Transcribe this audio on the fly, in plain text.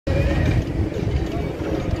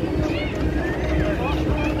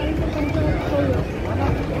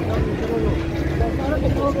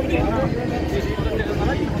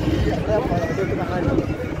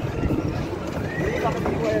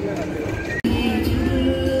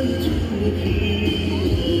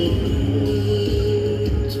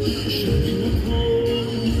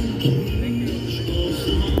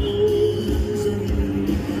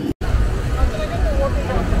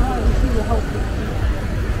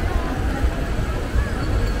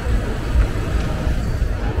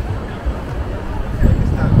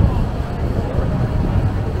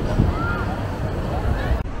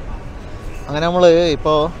അങ്ങനെ നമ്മൾ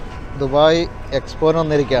ഇപ്പോൾ ദുബായ് എക്സ്പോന്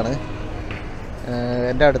വന്നിരിക്കുകയാണ്.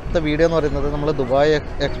 എൻ്റെ അടുത്ത വീഡിയോ എന്ന് പറയുന്നത് നമ്മൾ ദുബായ്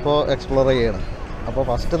എക്സ്പോ എക്സ്പ്ലോർ ചെയ്യുകയാണ്. അപ്പോൾ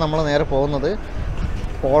ഫസ്റ്റ് നമ്മൾ നേരെ പോകുന്നത്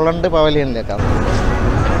Poland പവലിയനിലേക്കാണ്.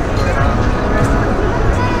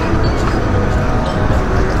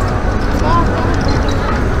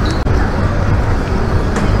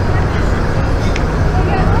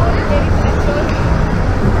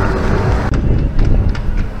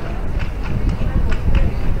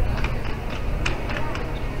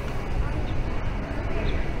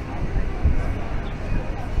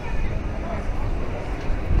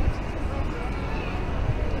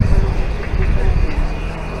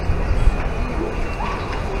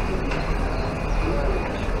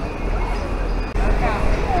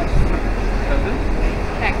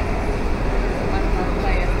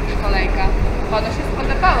 Panu się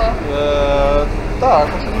spodobało? Tak,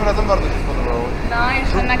 ostatnim razem bardzo się spodobało. No,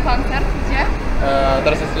 jeszcze na koncert gdzie?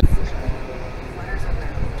 Teraz jest...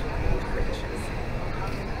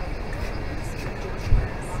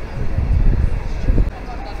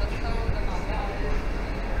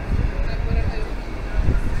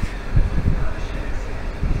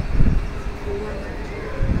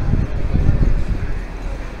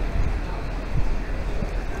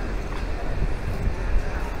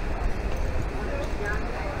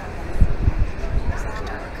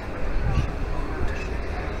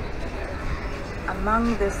 Among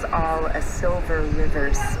this all a silver river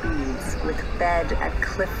speeds, with bed at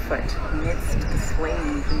cliff foot midst the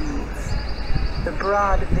swaying reeds. The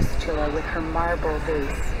broad Vistula with her marble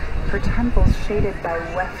base, her temples shaded by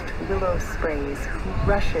weft willow sprays, who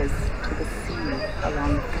rushes to the sea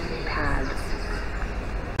along 3 paths.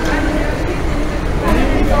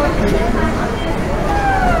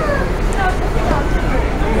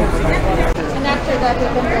 And after that we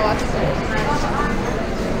can go upstairs.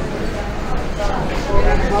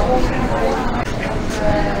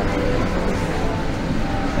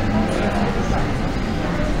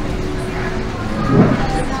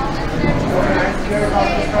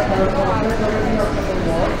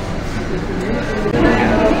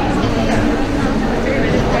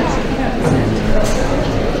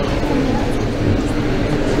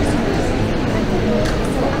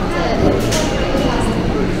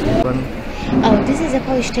 Oh, this is a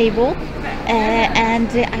Polish table.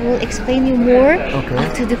 And I will explain you more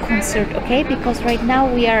after the concert, okay? Because right now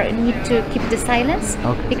we need to keep the silence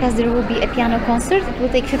because there will be a piano concert. It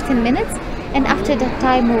will take 15 minutes, and after that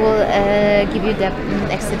time we will give you the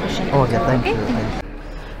exhibition. Okay, thank you.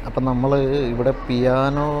 അപ്പം നമ്മൾ ഇവിടെ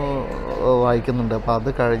piano വായിക്കുന്നുണ്ട്. അപ്പോൾ അത്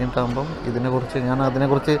കഴിഞ്ഞിട്ടാകുമ്പം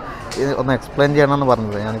അതിനെക്കുറിച്ച് ഒന്ന് explain ചെയ്യണമെന്ന്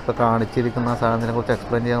പറഞ്ഞത്. ഞാനിപ്പോൾ കാണിച്ചിരിക്കുന്ന സാധനത്തിനെക്കുറിച്ച്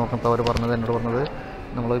എക്സ്പ്ലെയിൻ ചെയ്യാൻ നോക്കുമ്പോൾ അവർ എന്നോട് പറഞ്ഞത്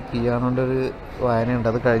നമ്മൾ പിയാനോൻ്റെ ഒരു വായനയുണ്ട്,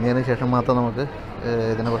 അത് കഴിഞ്ഞതിന് ശേഷം മാത്രം നമുക്ക്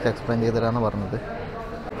ഇതിനെക്കുറിച്ച് എക്സ്പ്ലെയിൻ ചെയ്ത് തരാമെന്ന് പറഞ്ഞത്.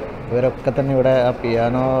 ഇവരൊക്കെ തന്നെ ഇവിടെ ആ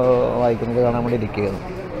പിയാനോ വായിക്കുന്നത് കാണാൻ വേണ്ടി ഇരിക്കുകയാണ്.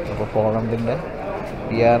 അപ്പോൾ പോളണ്ടിൻ്റെ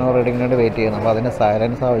പിയാനോ റീഡിങ്ങിന് വേണ്ടി വെയിറ്റ് ചെയ്യുന്നത്. അപ്പോൾ അതിന്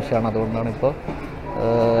സൈലൻസ് ആവശ്യമാണ്, അതുകൊണ്ടാണ് ഇപ്പോൾ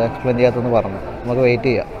എക്സ്പ്ലെയിൻ ചെയ്യാത്തതെന്ന് പറഞ്ഞു. നമുക്ക് വെയിറ്റ്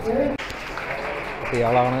ചെയ്യാം. അപ്പോൾ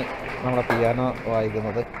ഇയാളാണ് നമ്മുടെ പിയാനോ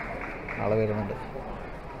വായിക്കുന്നത്, ആൾ വരുന്നുണ്ട്.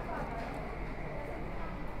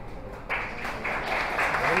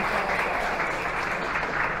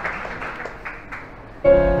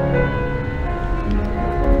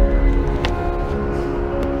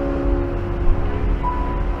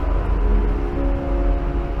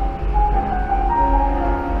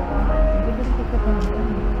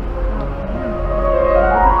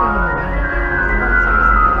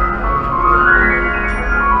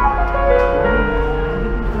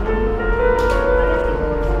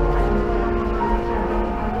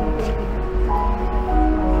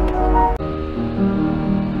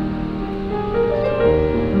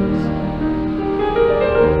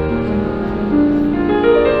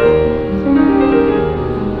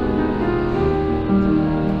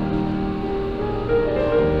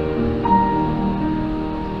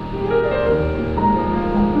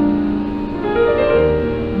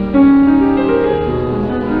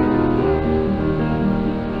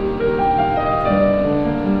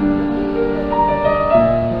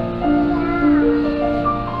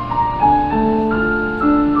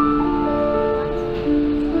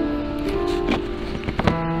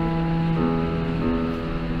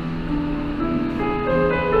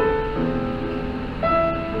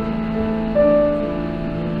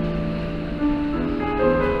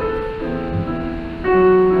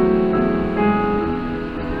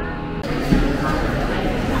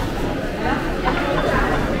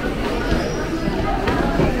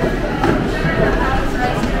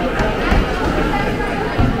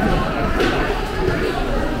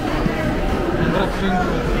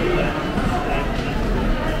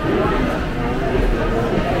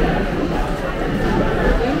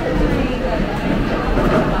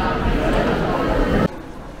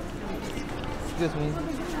 excuse me.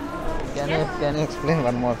 Can you explain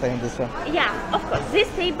one more time this one? Yeah, of course. This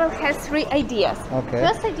table has 3 ideas. Okay.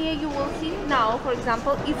 First idea you will see now, for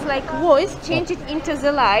example, it's like voice, change it into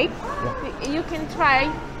the light. You can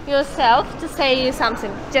try yourself to say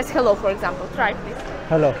something. Just hello, for example. Try, please.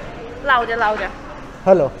 Hello. Louder, louder.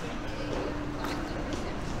 Hello.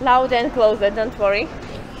 Louder and closer, don't worry.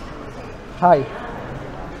 Hi.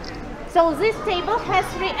 So this table has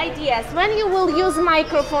 3 ideas. When you will use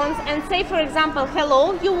microphones and say, for example,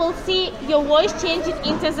 hello, you will see your voice change it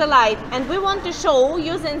into the light. And we want to show,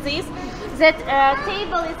 using this, that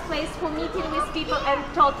table is placed for meeting with people and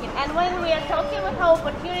talking. And when we are talking, we have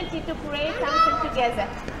opportunity to create something together.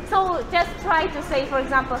 So just try to say, for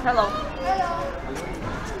example, hello.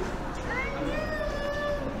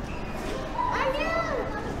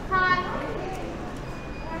 Hi.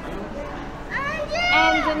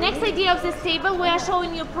 And the next idea of this table, we are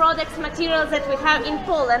showing you products, materials that we have in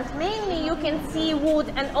Poland. Mainly you can see wood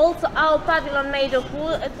and also our pavilion made of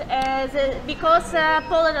wood because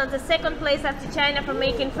Poland is the 2nd place after China for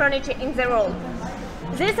making furniture in the world.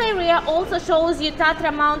 This area also shows you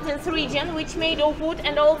Tatra Mountains region, which made of wood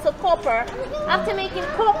and also copper. After making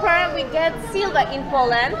copper, we get silver in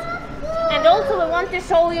Poland. And also we want to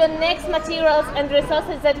show you next materials and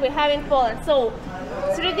resources that we have in Poland. So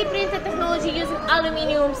 3D printed technology using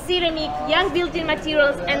aluminium, ceramic, young building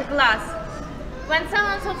materials and glass. When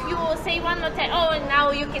someone of you say one more time, oh, now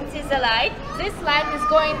you can see the light. This light is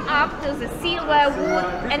going up to the silver, wood,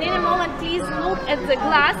 and in a moment please look at the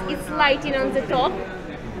glass, it's lighting on the top.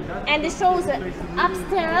 And it shows that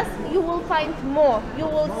upstairs you will find more. You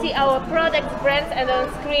will see our products, brands and on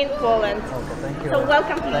screen Poland. Okay, thank you. So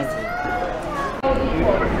welcome please. Thank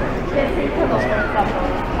you.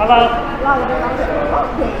 Hello. Louder, louder.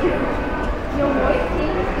 Okay. Your voice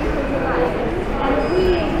changes into the light. And we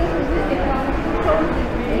use this technology to show you.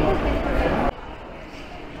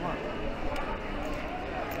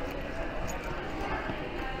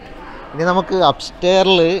 ഇനി നമുക്ക്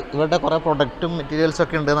അപ്സ്റ്റെയറിൽ ഇവരുടെ കുറേ പ്രൊഡക്റ്റും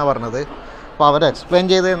മെറ്റീരിയൽസൊക്കെ ഉണ്ടെന്നാണ് പറഞ്ഞത്. അപ്പോൾ അവർ explain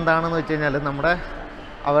ചെയ്തത് എന്താണെന്ന് വെച്ച് കഴിഞ്ഞാൽ നമ്മുടെ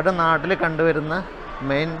അവരുടെ നാട്ടിൽ കണ്ടുവരുന്ന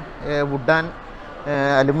മെയിൻ വുഡ് ആൻഡ്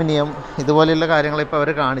അലുമിനിയം ഇതുപോലെയുള്ള കാര്യങ്ങൾ ഇപ്പോൾ അവർ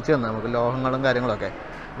കാണിച്ചു തന്നെ നമുക്ക് ലോഹങ്ങളും കാര്യങ്ങളൊക്കെ.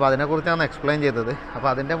 അപ്പോൾ അതിനെക്കുറിച്ചാണ് എക്സ്പ്ലെയിൻ ചെയ്തത്. അപ്പോൾ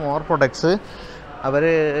അതിൻ്റെ മോർ പ്രൊഡക്ട്സ് അവർ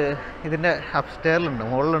ഇതിൻ്റെ അപ്സ്റ്റെയറിലുണ്ട്,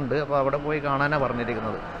 മുകളിലുണ്ട്. അപ്പോൾ അവിടെ പോയി കാണാനാണ്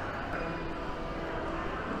പറഞ്ഞിരിക്കുന്നത്.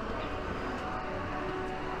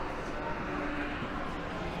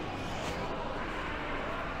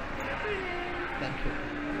 Thank you.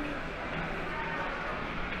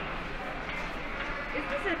 Is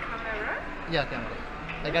this a camera? Yeah, camera.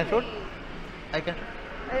 I can shoot? I can.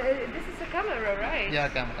 This is a camera, right? Yeah,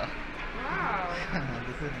 camera. Wow.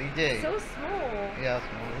 This is DJ. So small. Yeah,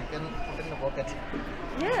 small. You can put in the pocket.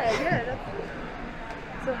 Yeah, that's...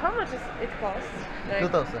 So how much is it cost? Like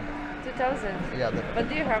 2000. 2000? Yeah, that. But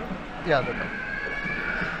do you have? Yeah, that.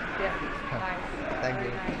 Yeah. Nice. Thank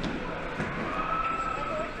you.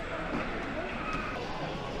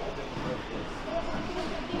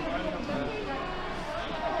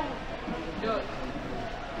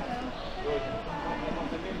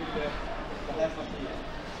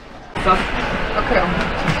 Okay.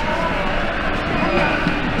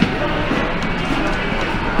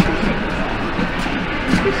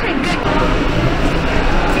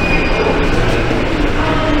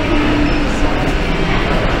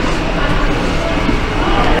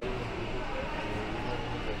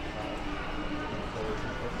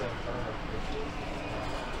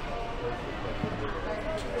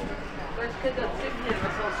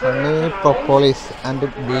 Honey propolis and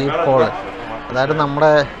B pollen, അതായത്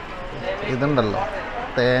നമ്മുടെ ഇതുണ്ടല്ലോ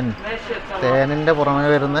തേനിൻ്റെ പുറമേ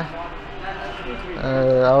വരുന്ന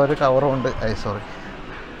ആ ഒരു കവറുണ്ട്.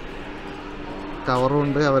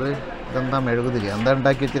 കവറുണ്ട്. അവർ ഇതെന്താ മെഴുകുതിരി എന്താ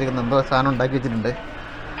ഉണ്ടാക്കി വെച്ചിരിക്കുന്നത്, എന്തോ സാധനം ഉണ്ടാക്കി വെച്ചിട്ടുണ്ട്.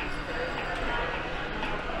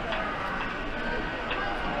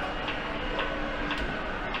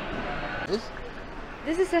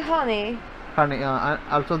 This is a honey. Honey,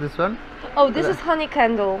 also this one? Oh, this is honey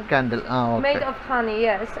candle. Candle, okay. Made of honey,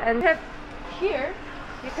 yes. And here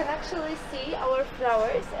you can actually see our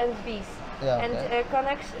flowers and bees. Yeah, And okay.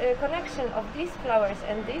 connection of these flowers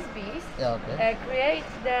and these bees Yeah, okay. create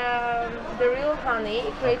the real honey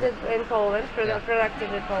created in Poland, produced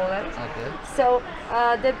in Poland. Okay. So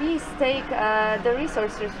the bees take the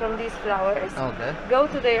resources from these flowers, Okay. go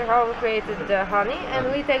to their home, created the honey, and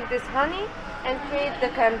we take this honey and create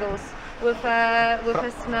the candles with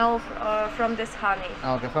a smell from this honey.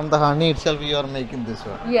 Okay, from the honey itself you are making this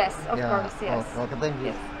one? Yes, of course, yes. Okay, thank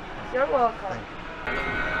you. Yes. You're welcome.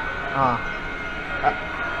 हाँ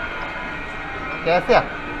कैसे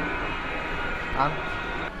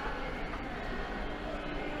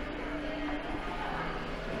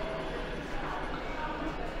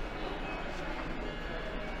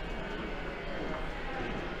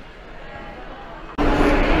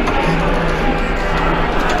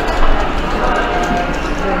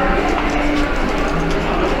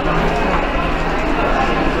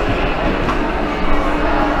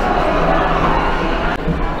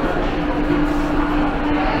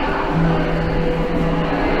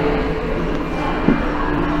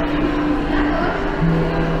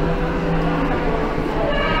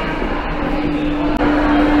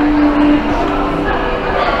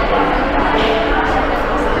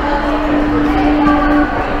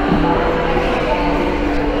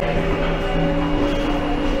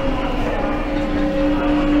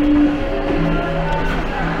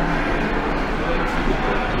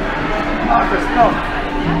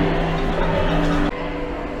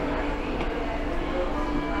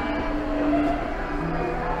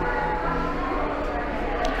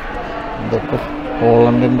ഇതൊക്കെ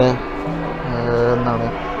പോളണ്ടിൻ്റെ എന്താണ്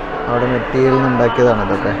അവിടെ material നിന്ന് ഉണ്ടാക്കിയതാണ്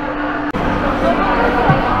ഇതൊക്കെ.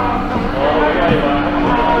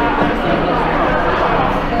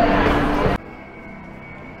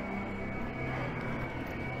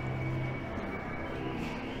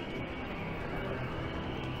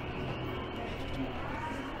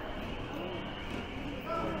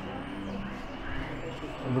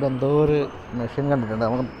 ഇവിടെ എന്തോ ഒരു മെഷീൻ കണ്ടിട്ടുണ്ട്,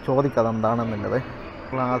 നമുക്ക് ചോദിക്കാം അതെന്താണെന്നുള്ളത്.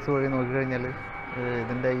 ഗ്ലാസ് വഴി നോക്കിക്കഴിഞ്ഞാൽ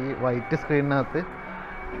ഇതിൻ്റെ ഈ വൈറ്റ് സ്ക്രീനിനകത്ത്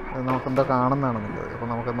നമുക്കെന്തോ കാണുന്നതാണെന്നുള്ളത്. അപ്പോൾ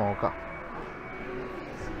നമുക്ക് നോക്കാം.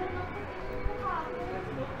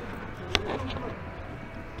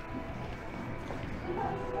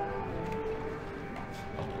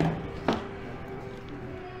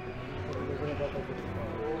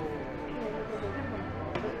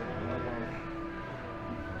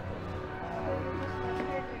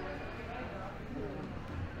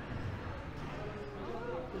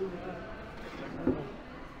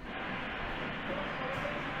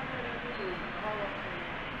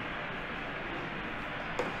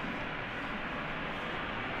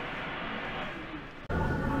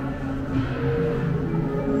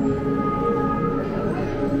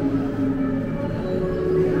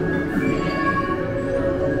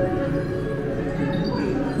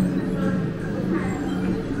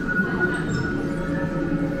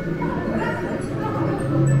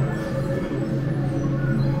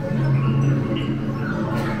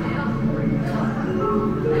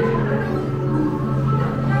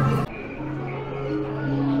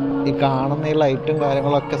 ഈ കാണുന്ന ഈ ലൈറ്റും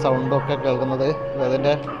കാര്യങ്ങളൊക്കെ സൗണ്ടും ഒക്കെ കേൾക്കുന്നത്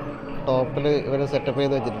അതിൻ്റെ ടോപ്പിൽ ഇവർ സെറ്റപ്പ്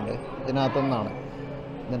ചെയ്ത് വെച്ചിട്ടുണ്ട്. ഇതിനകത്തുനിന്നാണ്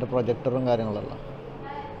ഇതിൻ്റെ പ്രൊജക്ടറും കാര്യങ്ങളെല്ലാം.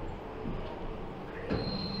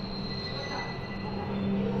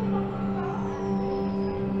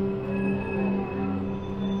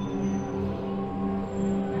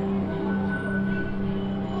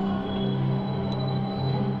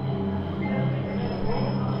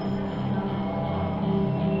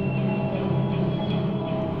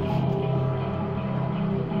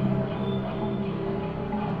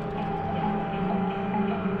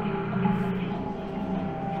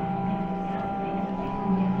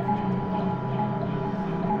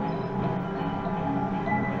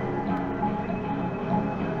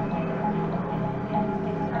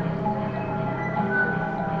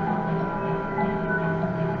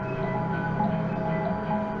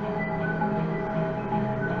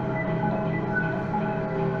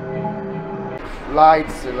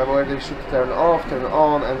 Lights, where they should turn off, turn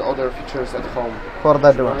on, and other features at home. For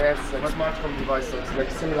that one. Yes, like smart home devices,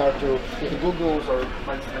 like similar to Google's or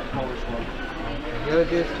like Polish one. Here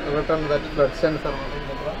it is written that flood sensor.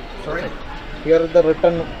 Sorry? Here is the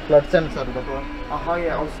written flood sensor.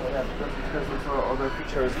 Yeah, also, yeah, because it has also other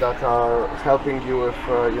features that are helping you with,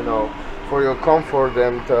 you know, for your comfort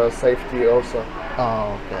and safety also.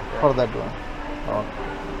 Oh, okay. For that one. Oh.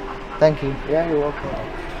 Thank you. Yeah, you're welcome.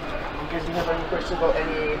 In case you have any questions about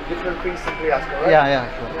any different things, simply ask, alright? Yeah,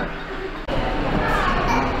 sure. Yeah.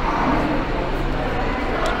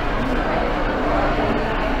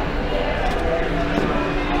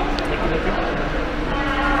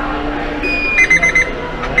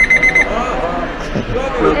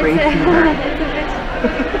 Well, thank you.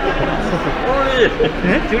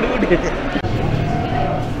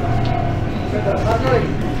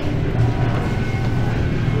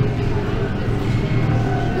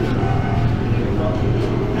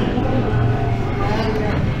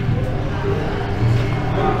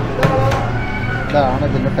 ഇതാണ്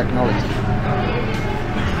ഇതിൻ്റെ technology.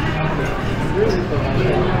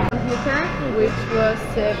 Computer, which was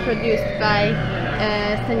produced by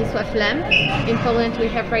Stanisław Lem. In Poland, we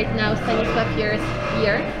have right now Stanisław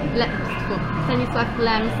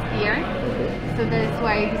Lem's year. So that's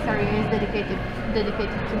why this area is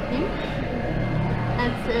dedicated to him.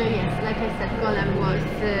 And yes, like I said, Golem was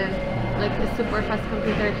like a super fast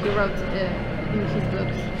computer. He wrote in his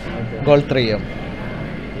books. Gold 3.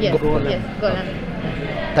 Yes, yes, Golem.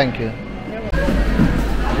 Thank you.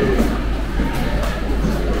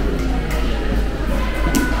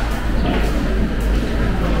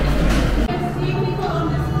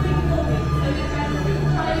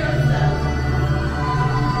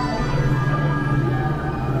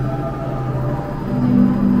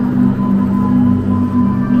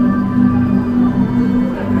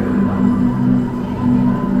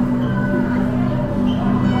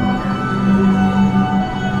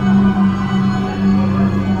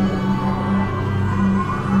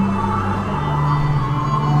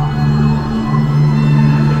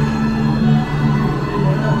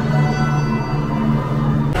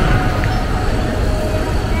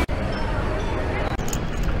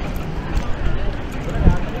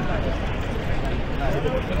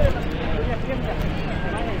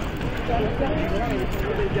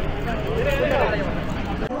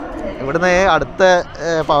 ഇവിടുന്ന് അടുത്ത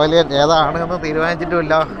pavilion ഏതാണെന്ന്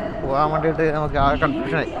തീരുമാനിച്ചിട്ടുമില്ല. പോകാൻ വേണ്ടിയിട്ട് നമുക്ക് ആ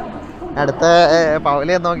കൺഫ്യൂഷനായി. അടുത്ത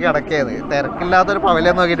pavilion നോക്കി അടക്കിയത് തിരക്കില്ലാത്തൊരു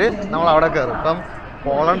pavilion നോക്കിയിട്ട് നമ്മൾ അവിടെ കയറും. ഇപ്പം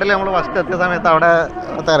പോളണ്ടിൽ നമ്മൾ ഫസ്റ്റ് എത്തിയ സമയത്ത് അവിടെ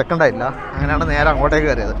തിരക്കുണ്ടായില്ല, അങ്ങനെയാണ് നേരെ അങ്ങോട്ടേക്ക്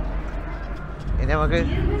കയറിയത്. ഇനി നമുക്ക്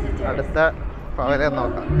അടുത്ത പവലിയൻ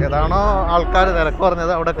നോക്കാം. ഏതാണോ ആൾക്കാർ തിരക്ക്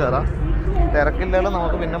പറഞ്ഞത് അവിടെ കയറാം. തിരക്കില്ലല്ലോ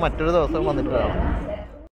നമുക്ക് പിന്നെ മറ്റൊരു ദിവസം വന്നിട്ട് കാണാം.